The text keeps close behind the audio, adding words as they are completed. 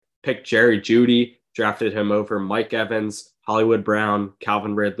picked Jerry Jeudy, drafted him over Mike Evans, Hollywood Brown,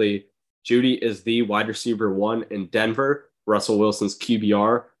 Calvin Ridley. Jeudy is the wide receiver one in Denver. Russell Wilson's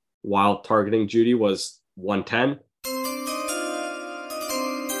QBR while targeting Jeudy was 110.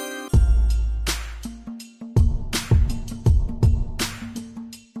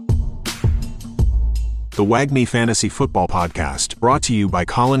 The WAGME Fantasy Football Podcast, brought to you by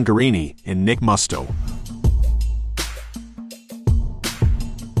Colin Garini and Nick Musto.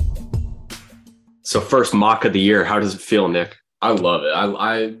 So first mock of the year, how does it feel, Nick? I love it.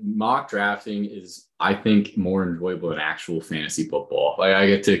 I mock drafting is, I think, more enjoyable than actual fantasy football. Like, I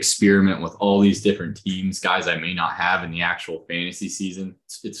get to experiment with all these different teams, guys I may not have in the actual fantasy season.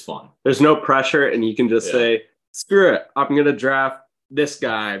 It's fun. There's no pressure, and you can just say, screw it, I'm going to draft this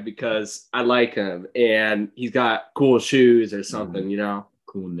guy because I like him and he's got cool shoes or something, you know?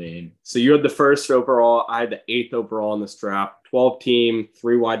 Cool name. So you had the first overall. I had the 8th overall in this draft. 12 team,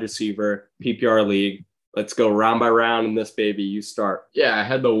 3 wide receiver, PPR league. Let's go round by round in this baby. You start. Yeah, I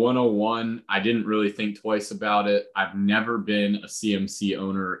had the 101. I didn't really think twice about it. I've never been a CMC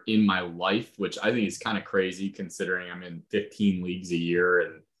owner in my life, which I think is kind of crazy considering I'm in 15 leagues a year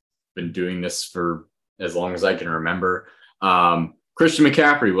and been doing this for as long as I can remember. Christian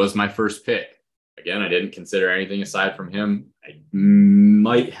McCaffrey was my first pick. Again, I didn't consider anything aside from him. I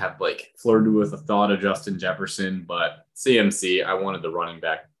might have flirted with the thought of Justin Jefferson, but CMC, I wanted the running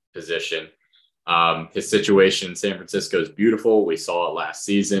back position. His situation in San Francisco is beautiful. We saw it last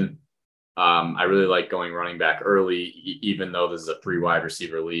season. I really like going running back early, even though this is a 3 wide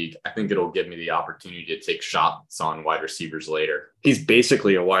receiver league. I think it'll give me the opportunity to take shots on wide receivers later. He's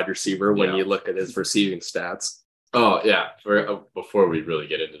basically a wide receiver when you look at his receiving stats. Oh, yeah. Before we really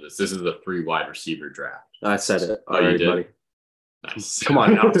get into this is a 3 wide receiver draft. I said it. Oh, you did? Buddy. Nice. Come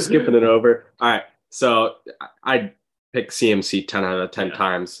on now, skipping it over. All right. So I pick CMC 10 out of 10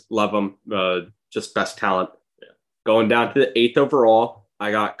 times. Love him. Just best talent. Yeah. Going down to the 8th overall,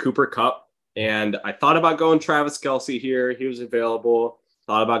 I got Cooper Kupp. And I thought about going Travis Kelce here. He was available.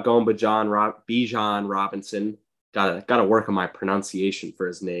 Thought about going Bijan Robinson. Gotta work on my pronunciation for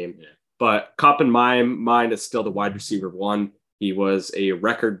his name. Yeah. But Kupp in my mind is still the wide receiver one. He was a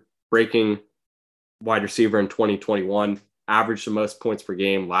record-breaking wide receiver in 2021, averaged the most points per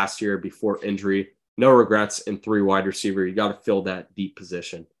game last year before injury. No regrets in 3 wide receiver. You got to fill that deep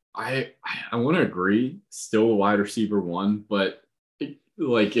position. I want to agree, still a wide receiver one, but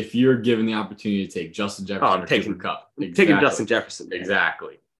if you're given the opportunity to take Justin Jefferson or Cooper Kupp, taking Justin Jefferson. Man.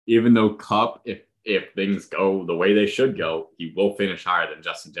 Exactly. Even though Kupp, if things go the way they should go, he will finish higher than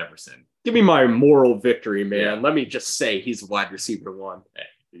Justin Jefferson. Give me my moral victory, man. Yeah. Let me just say he's a wide receiver one.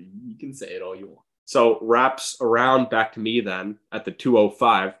 Hey, you can say it all you want. So wraps around back to me then at the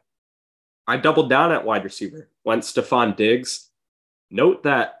 205. I doubled down at wide receiver. Went Stephon Diggs. Note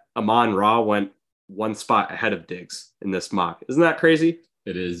that Amon-Ra went 1 spot ahead of Diggs in this mock. Isn't that crazy?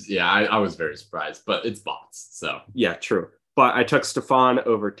 It is. Yeah, I was very surprised, but it's bots. So yeah, true. But I took Stephon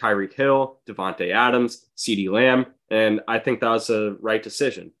over Tyreek Hill, Devontae Adams, CeeDee Lamb, and I think that was a right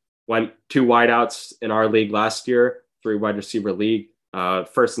decision. Went 2 wideouts in our league last year, 3 wide receiver league,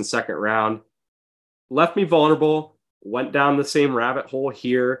 first and second round. Left me vulnerable, went down the same rabbit hole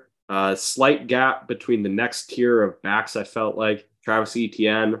here. Slight gap between the next tier of backs, I felt like. Travis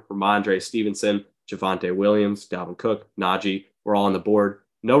Etienne, Ramondre Stevenson, Javonte Williams, Dalvin Cook, Najee were all on the board.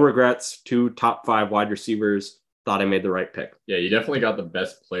 No regrets, 2 top 5 wide receivers. Thought I made the right pick. Yeah, you definitely got the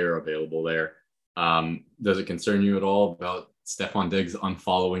best player available there. Does it concern you at all about Stephon Diggs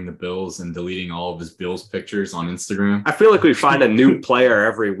unfollowing the Bills and deleting all of his Bills pictures on Instagram? I feel like we find a new player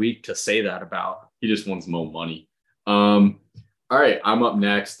every week to say that about. He just wants more money. All right, I'm up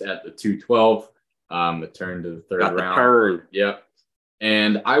next at the 212. The turn to the third round. Turn. Yep.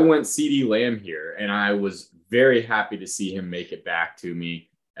 And I went CeeDee Lamb here, and I was very happy to see him make it back to me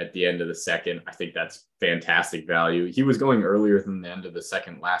at the end of the second. I think that's fantastic value. He was going earlier than the end of the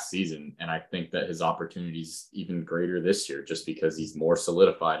second last season, and I think that his opportunity is even greater this year just because he's more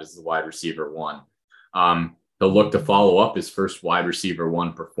solidified as the wide receiver one. He'll look to follow up his first wide receiver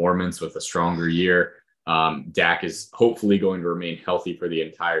one performance with a stronger year. Dak is hopefully going to remain healthy for the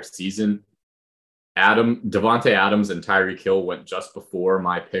entire season. Devontae Adams and Tyreek Hill went just before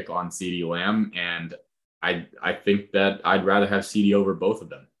my pick on CeeDee Lamb, and I think that I'd rather have CeeDee over both of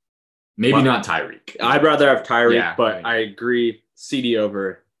them. Maybe not Tyreek. I'd rather have Tyreek, but I agree CeeDee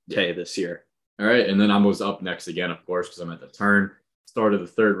over Tay this year. All right, and then I was up next again, of course, because I'm at the turn. Start of the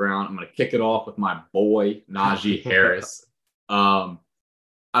third round. I'm going to kick it off with my boy, Najee Harris.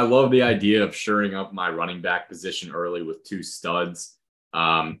 I love the idea of shoring up my running back position early with 2 studs.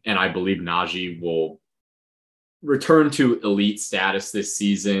 And I believe Najee will return to elite status this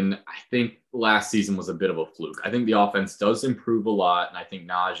season. I think last season was a bit of a fluke. I think the offense does improve a lot, and I think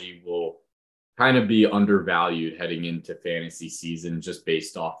Najee will kind of be undervalued heading into fantasy season just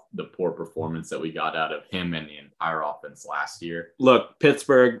based off the poor performance that we got out of him and the entire offense last year. Look,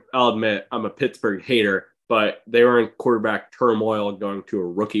 Pittsburgh, I'll admit, I'm a Pittsburgh hater, but they were in quarterback turmoil going to a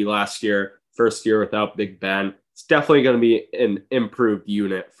rookie last year, first year without Big Ben. It's definitely going to be an improved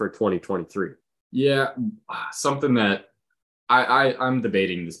unit for 2023. Yeah, something that I'm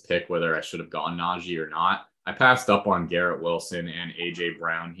debating this pick, whether I should have gone Najee or not. I passed up on Garrett Wilson and A.J.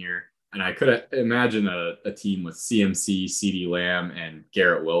 Brown here, and I could imagine a team with CMC, CeeDee Lamb, and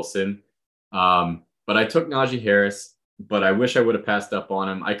Garrett Wilson. But I took Najee Harris, but I wish I would have passed up on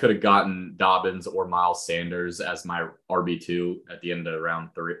him. I could have gotten Dobbins or Miles Sanders as my RB2 at the end of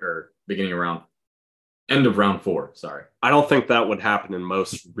round 3 or end of round 4. Sorry. I don't think that would happen in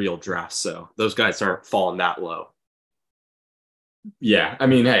most real drafts, so those guys aren't falling that low. Yeah, I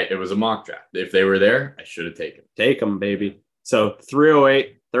mean, hey, it was a mock draft. If they were there, I should have taken. Take them, baby. So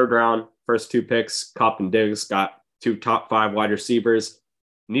 308, third round, first 2 picks, Kupp and Diggs got 2 top 5 wide receivers.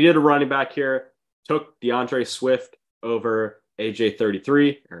 Needed a running back here. Took DeAndre Swift over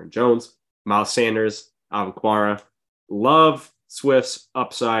AJ33, Aaron Jones, Miles Sanders, Alvin Kamara. Love Swift's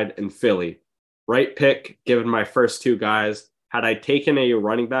upside in Philly. Right pick, given my first 2 guys. Had I taken a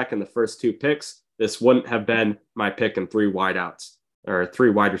running back in the first 2 picks, this wouldn't have been my pick in 3 wideouts or 3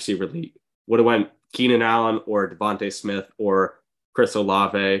 wide receiver league. Would have went Keenan Allen or Devontae Smith or Chris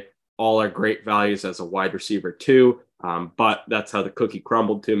Olave. All are great values as a wide receiver too, but that's how the cookie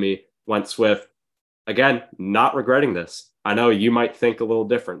crumbled to me. Went Swift. Again, not regretting this. I know you might think a little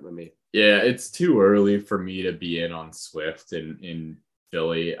different than me. Yeah, it's too early for me to be in on Swift in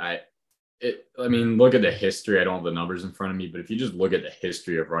Philly. I mean, look at the history. I don't have the numbers in front of me, but if you just look at the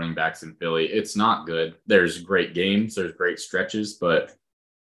history of running backs in Philly, it's not good. There's great games, there's great stretches, but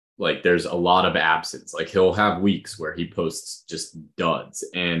like there's a lot of absence. Like he'll have weeks where he posts just duds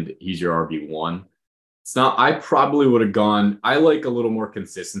and he's your RB1. It's not, I probably would have gone, I like a little more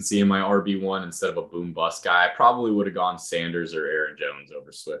consistency in my RB1 instead of a boom bust guy. I probably would have gone Sanders or Aaron Jones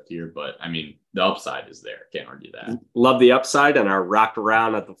over Swift here, but I mean, the upside is there. Can't argue that. Love the upside, and I wrapped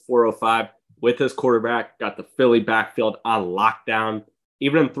around at the 405 with his quarterback, got the Philly backfield on lockdown.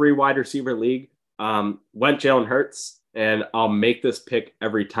 Even in 3 wide receiver league, went Jalen Hurts, and I'll make this pick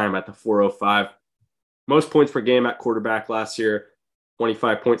every time at the 405. Most points per game at quarterback last year,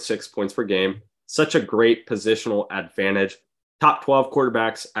 25.6 points per game. Such a great positional advantage. Top 12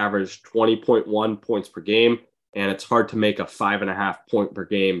 quarterbacks average 20.1 points per game, and it's hard to make a 5.5 point per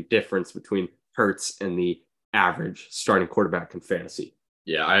game difference between Hurts and the average starting quarterback in fantasy.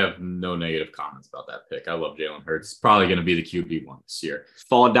 Yeah, I have no negative comments about that pick. I love Jalen Hurts. Probably going to be the QB1 this year.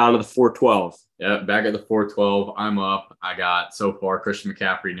 Falling down to the 412. Yeah, back at the 412. I'm up. I got so far Christian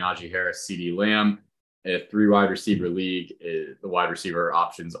McCaffrey, Najee Harris, CeeDee Lamb. A 3 wide receiver league, the wide receiver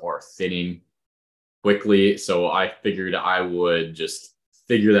options are thinning quickly. So I figured I would just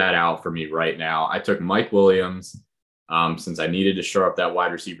figure that out for me right now. I took Mike Williams since I needed to shore up that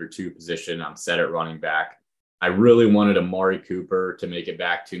wide receiver 2 position. I'm set at running back. I really wanted Amari Cooper to make it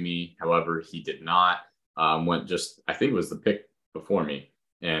back to me. However, he did not. I think it was the pick before me,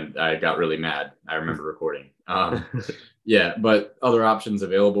 and I got really mad. I remember recording. Yeah, but other options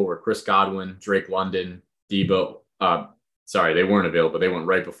available were Chris Godwin, Drake London, Debo. Sorry, they weren't available. They went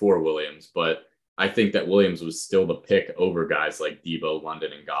right before Williams, but I think that Williams was still the pick over guys like Debo,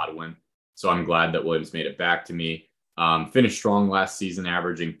 London, and Godwin. So I'm glad that Williams made it back to me. Finished strong last season,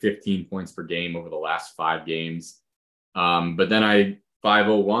 averaging 15 points per game over the last 5 games. But then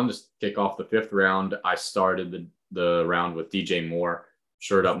 501, just kick off the 5th round. I started the round with DJ Moore,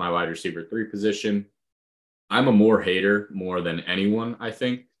 shored up my wide receiver 3 position. I'm a Moore hater more than anyone, I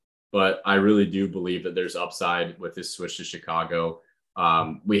think, but I really do believe that there's upside with this switch to Chicago.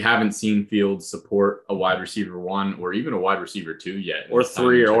 We haven't seen Fields support a wide receiver 1 or even a wide receiver 2 yet. Or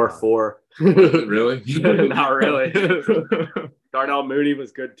 3 or 4. Really? Not really. Darnell Mooney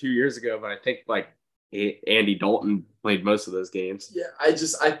was good 2 years ago, but I think like Andy Dalton played most of those games. Yeah,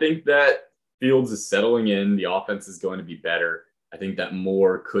 I think that Fields is settling in. The offense is going to be better. I think that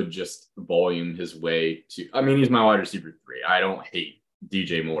Moore could just volume his way to, I mean, he's my wide receiver 3. I don't hate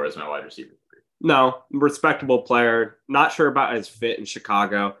DJ Moore as my wide receiver 3. No, respectable player. Not sure about his fit in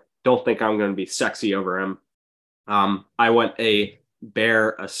Chicago. Don't think I'm going to be sexy over him. I went a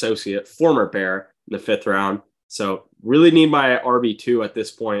Bear associate, former Bear, in the 5th round. So really need my RB2 at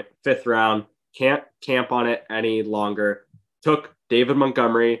this point. 5th round. Can't camp on it any longer. Took David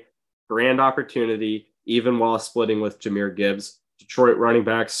Montgomery. Grand opportunity, even while splitting with Jahmyr Gibbs. Detroit running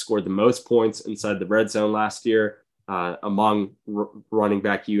backs scored the most points inside the red zone last year among running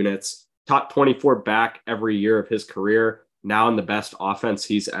back units. Top 24 back every year of his career. Now in the best offense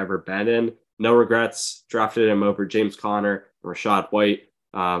he's ever been in. No regrets. Drafted him over James Conner and Rashad White.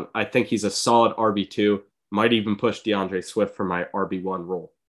 I think he's a solid RB2. Might even push DeAndre Swift for my RB1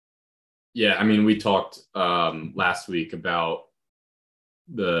 role. Yeah, I mean, we talked last week about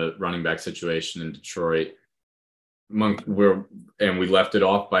the running back situation in Detroit. And we left it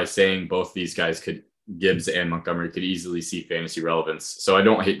off by saying both these guys Gibbs and Montgomery could easily see fantasy relevance. So I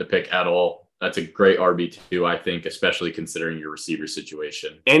don't hate the pick at all. That's a great RB2, I think, especially considering your receiver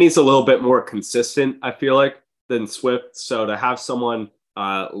situation. And he's a little bit more consistent, I feel like, than Swift. So to have someone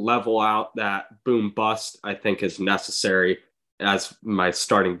level out that boom bust, I think is necessary as my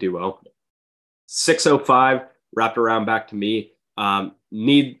starting duo. 605 wrapped around back to me.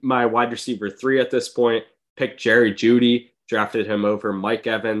 Need my wide receiver 3 at this point. Picked Jerry Jeudy, drafted him over Mike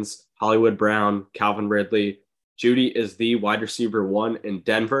Evans, Hollywood Brown, Calvin Ridley. Jeudy is the wide receiver 1 in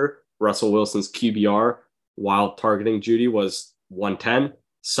Denver. Russell Wilson's QBR while targeting Jeudy was 110.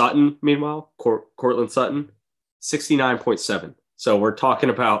 Sutton, meanwhile, Cortland Sutton, 69.7. So we're talking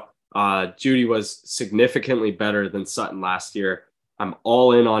about Jeudy was significantly better than Sutton last year. I'm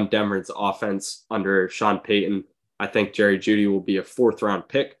all in on Denver's offense under Sean Payton. I think Jerry Jeudy will be a 4th-round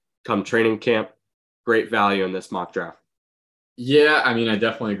pick come training camp. Great value in this mock draft. Yeah, I mean, I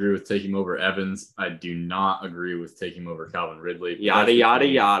definitely agree with taking him over Evans. I do not agree with taking him over Calvin Ridley. Yada, yada,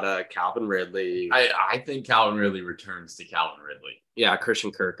 yada. Calvin Ridley. I think Calvin Ridley returns to Calvin Ridley. Yeah,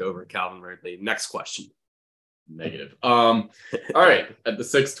 Christian Kirk over Calvin Ridley. Next question. Negative. All right, at the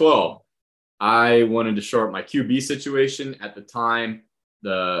 6-12, I wanted to short my QB situation. At the time,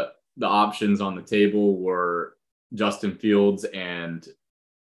 the options on the table were Justin Fields and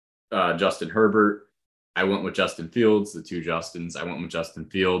Justin Herbert. I went with Justin Fields, the 2 Justins. I went with Justin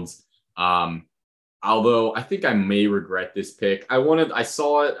Fields. Although I think I may regret this pick. I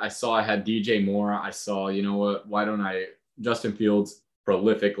saw it. I had DJ Moore. I saw, you know what, why don't Justin Fields,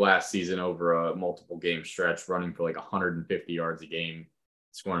 prolific last season over a multiple game stretch, running for like 150 yards a game,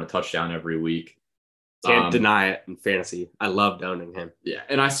 scoring a touchdown every week. Can't deny it in fantasy. I loved owning him. Yeah,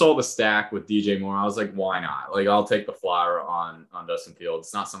 and I saw the stack with DJ Moore. I was like, why not? Like, I'll take the flyer on Justin Fields.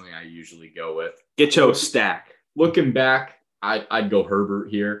 It's not something I usually go with. Get your stack. Looking back, I'd go Herbert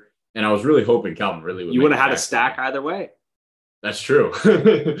here, and I was really hoping Calvin really would. You would have had a stack either way. That's true.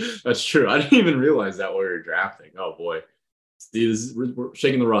 That's true. I didn't even realize that while we were drafting. Oh boy, see, we're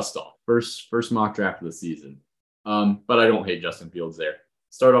shaking the rust off. First mock draft of the season. But I don't hate Justin Fields there.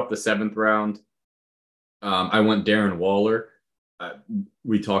 Start off the 7th round. I went Darren Waller.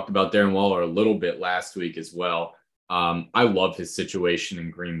 We talked about Darren Waller a little bit last week as well. I love his situation in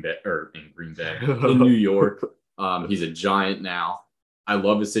Green Bay, in New York. He's a giant now. I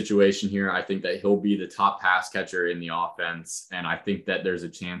love his situation here. I think that he'll be the top pass catcher in the offense, and I think that there's a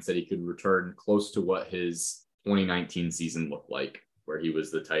chance that he could return close to what his 2019 season looked like, where he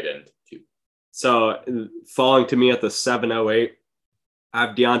was the tight end too. So falling to me at the 708, I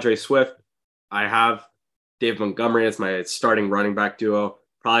have DeAndre Swift. I have Dave Montgomery as my starting running back duo.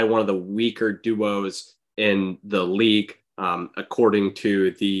 Probably one of the weaker duos in the league, according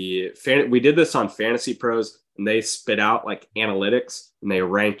to we did this on Fantasy Pros, and they spit out like analytics and they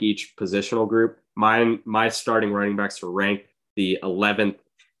rank each positional group. My starting running backs were ranked the 11th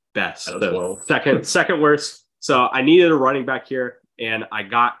best, so second worst. So I needed a running back here, and I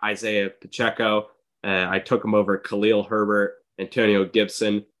got Isaiah Pacheco. I took him over Khalil Herbert, Antonio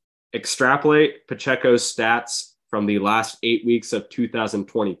Gibson. Extrapolate Pacheco's stats from the last 8 weeks of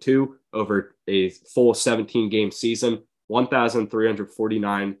 2022 over a full 17-game season: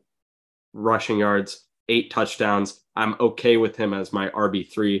 1,349 rushing yards, 8 touchdowns. I'm okay with him as my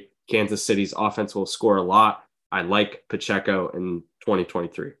RB3. Kansas City's offense will score a lot. I like Pacheco in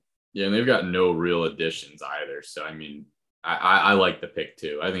 2023. Yeah, and they've got no real additions either. So, I mean, I like the pick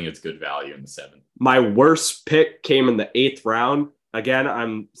too. I think it's good value in the 7th. My worst pick came in the 8th round. Again,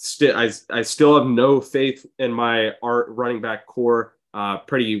 I still have no faith in my running back core.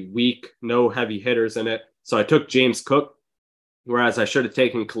 Pretty weak, no heavy hitters in it. So I took James Cook, whereas I should have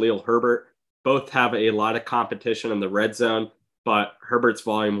taken Khalil Herbert. Both have a lot of competition in the red zone, but Herbert's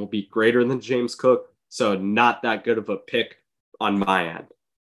volume will be greater than James Cook. So not that good of a pick on my end.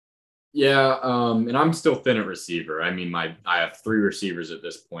 Yeah, and I'm still thin at receiver. I mean, I have 3 receivers at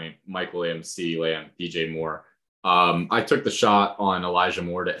this point: Mike Williams, CeeDee Lamb, DJ Moore. I took the shot on Elijah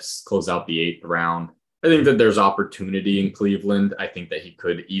Moore to close out the 8th round. I think that there's opportunity in Cleveland. I think that he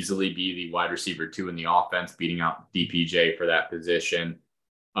could easily be the wide receiver 2 in the offense, beating out DPJ for that position.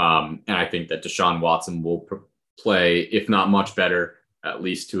 And I think that Deshaun Watson will play, if not much better, at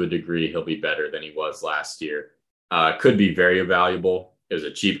least to a degree, he'll be better than he was last year. Could be very valuable. It was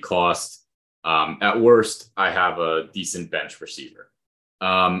a cheap cost. At worst, I have a decent bench receiver.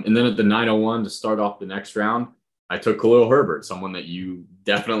 And then at the 901 to start off the next round, I took Khalil Herbert, someone that you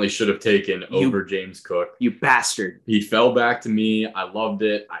definitely should have taken over James Cook. You bastard. He fell back to me. I loved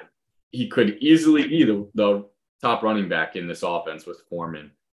it. He could easily be the top running back in this offense with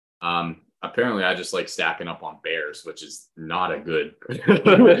Foreman. Apparently, I just like stacking up on Bears, which is not a good,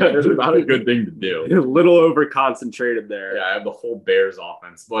 not a good thing to do. A little over concentrated there. Yeah, I have the whole Bears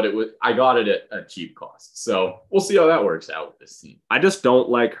offense, but I got it at a cheap cost. So we'll see how that works out with this team. I just don't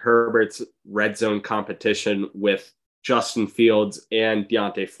like Herbert's red zone competition with Justin Fields and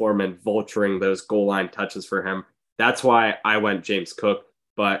Deontay Foreman vulturing those goal line touches for him. That's why I went James Cook.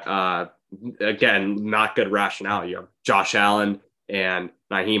 But again, not good rationale. You have Josh Allen and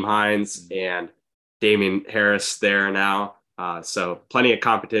Nyheim Hines and Damian Harris there now. So plenty of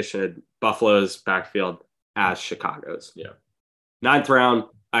competition at Buffalo's backfield as Chicago's. Yeah. 9th round,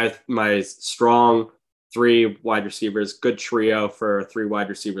 I have my strong 3 wide receivers, good trio for a 3 wide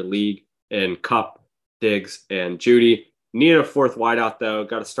receiver league in Kupp, Diggs, and Judy. Need a 4th wideout though.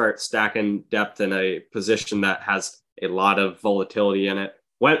 Got to start stacking depth in a position that has a lot of volatility in it.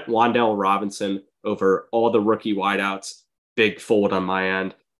 Went Wan'Dale Robinson over all the rookie wideouts. Big fold on my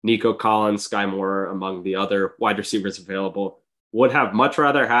end. Nico Collins, Sky Moore among the other wide receivers available. Would have much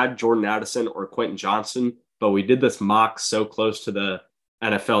rather had Jordan Addison or Quentin Johnson, but we did this mock so close to the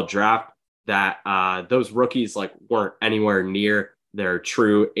NFL draft that those rookies weren't anywhere near their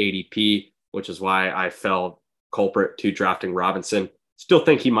true ADP, which is why I fell culprit to drafting Robinson. Still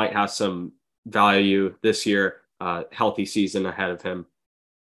think he might have some value this year. Healthy season ahead of him.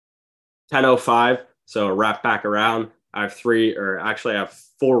 10:05, so wrap back around. I have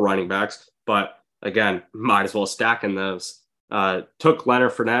 4 running backs, but again, might as well stack in those. Took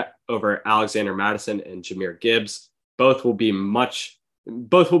Leonard Fournette over Alexander Mattison and Jahmyr Gibbs. Both will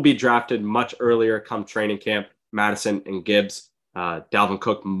be drafted much earlier come training camp. Mattison and Gibbs. Dalvin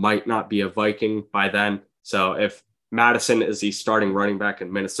Cook might not be a Viking by then. So if Mattison is the starting running back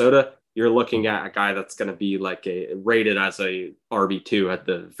in Minnesota, you're looking at a guy that's going to be rated as a RB2 at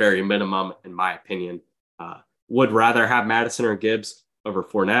the very minimum, in my opinion. Would rather have Mattison or Gibbs over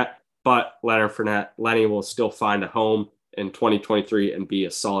Fournette, but Leonard Fournette, Lenny will still find a home in 2023 and be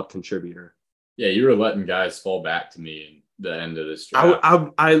a solid contributor. Yeah, you were letting guys fall back to me in the end of this draft.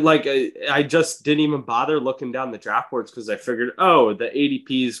 I just didn't even bother looking down the draft boards because I figured, the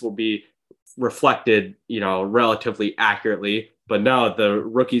ADPs will be reflected, relatively accurately. But no, the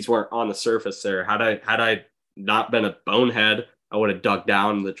rookies weren't on the surface there. Had I not been a bonehead, I would have dug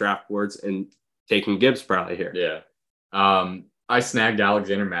down the draft boards and taken Gibbs probably here. Yeah. I snagged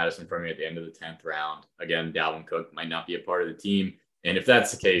Alexander Mattison from you at the end of the 10th round. Again, Dalvin Cook might not be a part of the team. And if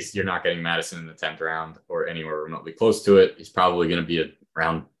that's the case, you're not getting Mattison in the 10th round or anywhere remotely close to it. He's probably going to be a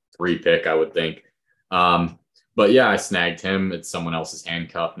round 3 pick, I would think. But yeah, I snagged him. It's someone else's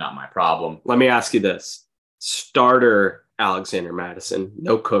handcuff, not my problem. Let me ask you this. Starter Alexander Mattison,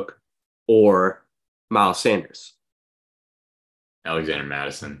 no Cook, or Miles Sanders? Alexander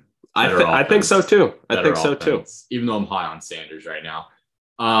Madison. I think so too. Even though I'm high on Sanders right now.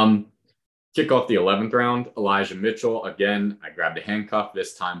 Kick off the 11th round, Elijah Mitchell. Again, I grabbed a handcuff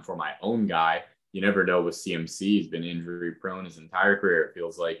this time for my own guy. You never know with CMC. He's been injury prone his entire career, it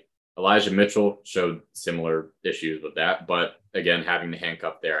feels like. Elijah Mitchell showed similar issues with that. But again, having the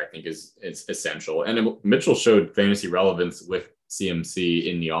handcuff there, I think is essential. And Mitchell showed fantasy relevance with CMC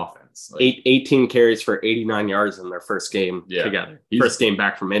in the offense. 18 carries for 89 yards in their first game together. First game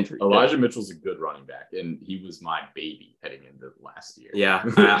back from injury. Elijah Mitchell's a good running back, and he was my baby heading into last year. Yeah,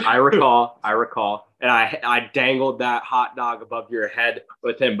 I recall. And I dangled that hot dog above your head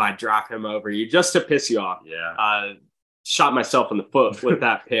with him by dropping him over you just to piss you off. Yeah. Shot myself in the foot with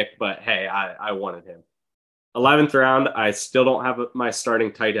that pick, but hey, I wanted him. 11th round, I still don't have my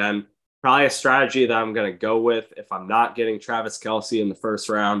starting tight end. Probably a strategy that I'm going to go with if I'm not getting Travis Kelce in the first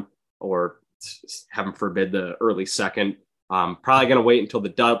round or heaven forbid the early second. Probably going to wait until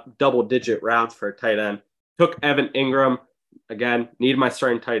the double-digit rounds for a tight end. Took Evan Ingram. Again, needed my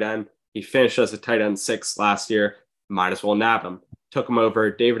starting tight end. He finished as a tight end 6 last year. Might as well nab him. Took him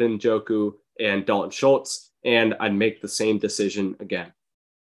over David Njoku and Dalton Schultz, and I'd make the same decision again.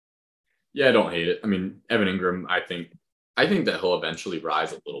 Yeah, I don't hate it. I mean, Evan Ingram, I think that he'll eventually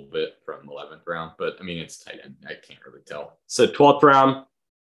rise a little bit from 11th round, but I mean, it's tight end. I can't really tell. So 12th round,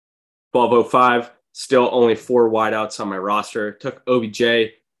 12:05, still only 4 wideouts on my roster. Took OBJ.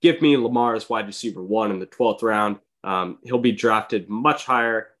 Give me Lamar as wide receiver 1 in the 12th round. He'll be drafted much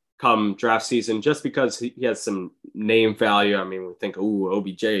higher come draft season just because he has some name value. I mean, we think,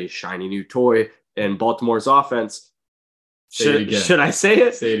 OBJ, shiny new toy, and Baltimore's offense. Should I say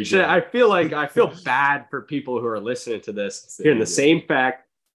it? Say it again. I feel bad for people who are listening to this. Hearing the same fact,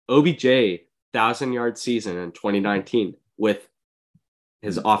 OBJ 1,000-yard season in 2019 with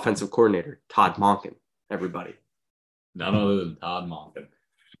his offensive coordinator, Todd Monken. Everybody. None other than Todd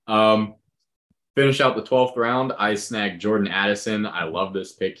Monken. Finish out the 12th round. I snagged Jordan Addison. I love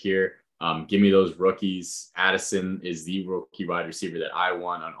this pick here. Give me those rookies. Addison is the rookie wide receiver that I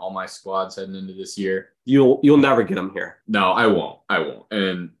want on all my squads heading into this year. You'll never get him here. No, I won't.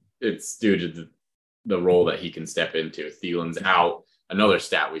 And it's due to the role that he can step into. Thielen's out. Another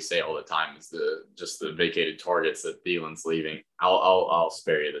stat we say all the time is the vacated targets that Thielen's leaving. I'll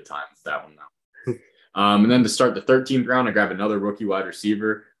spare you the time with that one now. And then to start the 13th round, I grab another rookie wide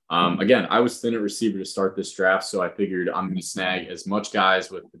receiver. Again, I was thin at receiver to start this draft, so I figured I'm going to snag as much guys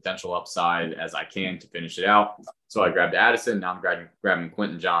with potential upside as I can to finish it out. So I grabbed Addison. Now I'm grabbing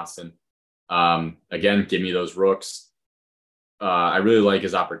Quentin Johnston. Again, give me those rooks. I really like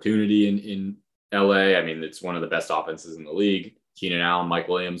his opportunity in LA. I mean, it's one of the best offenses in the league. Keenan Allen, Mike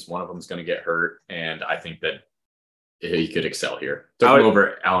Williams, one of them is going to get hurt, and I think that he could excel here. Took him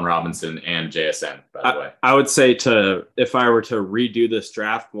over Allen Robinson and JSN, by the way. I would say if I were to redo this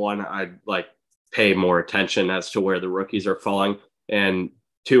draft, one, I'd pay more attention as to where the rookies are falling. And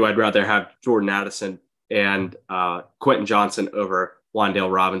two, I'd rather have Jordan Addison and Quentin Johnson over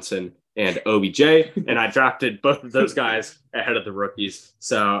Wan'Dale Robinson and OBJ. And I drafted both of those guys ahead of the rookies.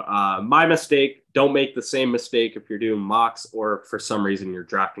 So my mistake, don't make the same mistake if you're doing mocks or for some reason you're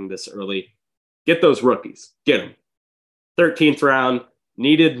drafting this early. Get those rookies. Get them. 13th round,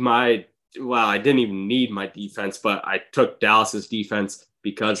 I didn't even need my defense, but I took Dallas's defense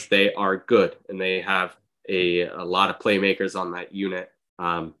because they are good and they have a lot of playmakers on that unit.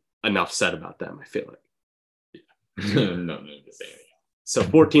 Enough said about them, I feel like. No need to say anything. So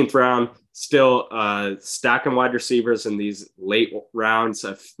 14th round, still stacking wide receivers in these late rounds.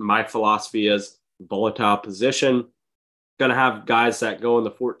 My philosophy is volatile position. Going to have guys that go in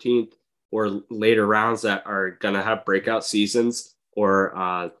the 14th or later rounds that are going to have breakout seasons,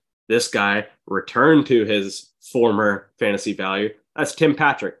 or this guy return to his former fantasy value. That's Tim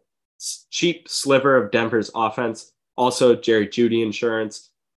Patrick. Cheap sliver of Denver's offense. Also, Jerry Jeudy insurance.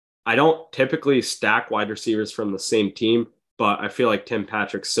 I don't typically stack wide receivers from the same team, but I feel like Tim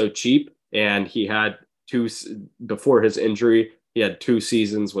Patrick's so cheap, and he had before his injury, he had 2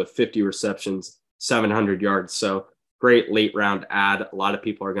 seasons with 50 receptions, 700 yards. So great late round ad. A lot of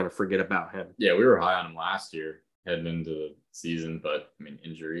people are going to forget about him. Yeah, we were high on him last year heading into the season, but I mean,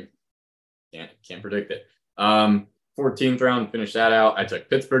 injury, can't predict it. 14th round, finished that out. I took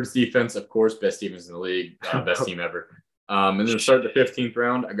Pittsburgh's defense, of course, best defense in the league, best team ever. And then to start the 15th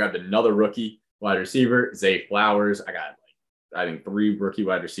round, I grabbed another rookie wide receiver, Zay Flowers. I got I think 3 rookie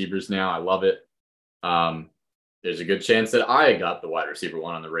wide receivers now. I love it. There's a good chance that I got the wide receiver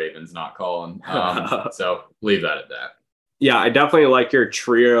one on the Ravens, not Colin. So leave that at that. Yeah, I definitely like your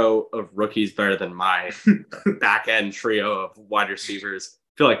trio of rookies better than my back end trio of wide receivers.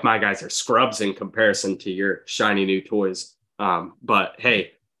 I feel like my guys are scrubs in comparison to your shiny new toys. But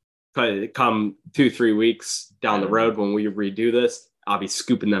hey, come 2-3 weeks down the road when we redo this, I'll be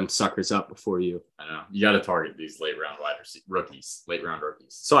scooping them suckers up before you. I know. You got to target these late round rookies.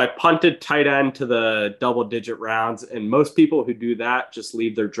 So I punted tight end to the double-digit rounds, and most people who do that just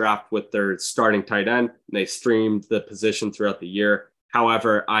leave their draft with their starting tight end, and they streamed the position throughout the year.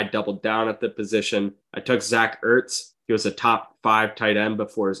 However, I doubled down at the position. I took Zach Ertz. He was a top 5 tight end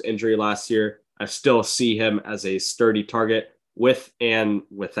before his injury last year. I still see him as a sturdy target with and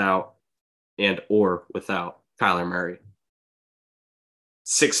without Kyler Murray.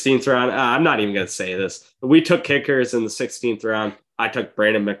 16th round. I'm not even going to say this. We took kickers in the 16th round. I took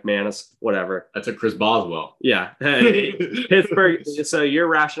Brandon McManus, whatever. I took Chris Boswell. Yeah. Pittsburgh. So your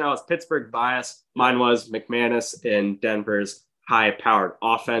rationale is Pittsburgh bias. Mine was McManus in Denver's high-powered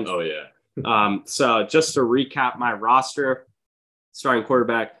offense. Oh, yeah. So just to recap my roster, starting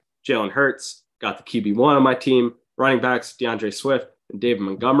quarterback, Jalen Hurts, got the QB1 on my team. Running backs, DeAndre Swift and David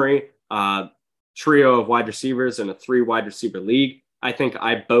Montgomery. Trio of wide receivers in a 3 wide receiver league. I think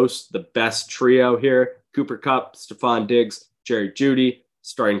I boast the best trio here. Cooper Kupp, Stephon Diggs, Jerry Jeudy,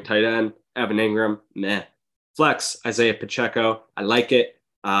 starting tight end, Evan Ingram, meh. Flex, Isaiah Pacheco, I like it.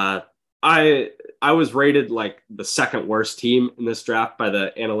 I was rated like the second worst team in this draft by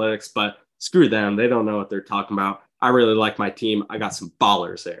the analytics, but screw them. They don't know what they're talking about. I really like my team. I got some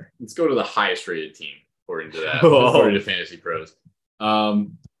ballers there. Let's go to the highest rated team, according to that, according to Fantasy Pros.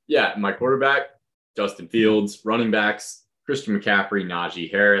 Yeah, my quarterback, Justin Fields, running backs, Christian McCaffrey,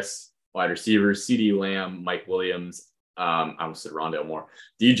 Najee Harris. Wide receivers, CeeDee Lamb, Mike Williams. I almost said Rondale Moore,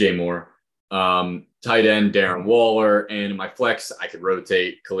 DJ Moore. Tight end, Darren Waller. And in my flex, I could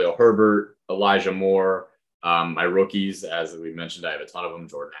rotate Khalil Herbert, Elijah Moore. My rookies, as we mentioned, I have a ton of them: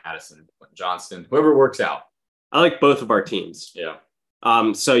 Jordan Addison, Quentin Johnston, whoever works out. I like both of our teams. Yeah.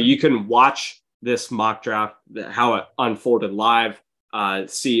 So you can watch this mock draft, how it unfolded live,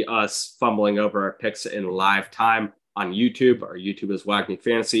 see us fumbling over our picks in live time on YouTube. Our YouTube is WAGME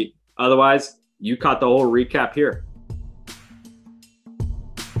Fantasy. Otherwise, you caught the whole recap here.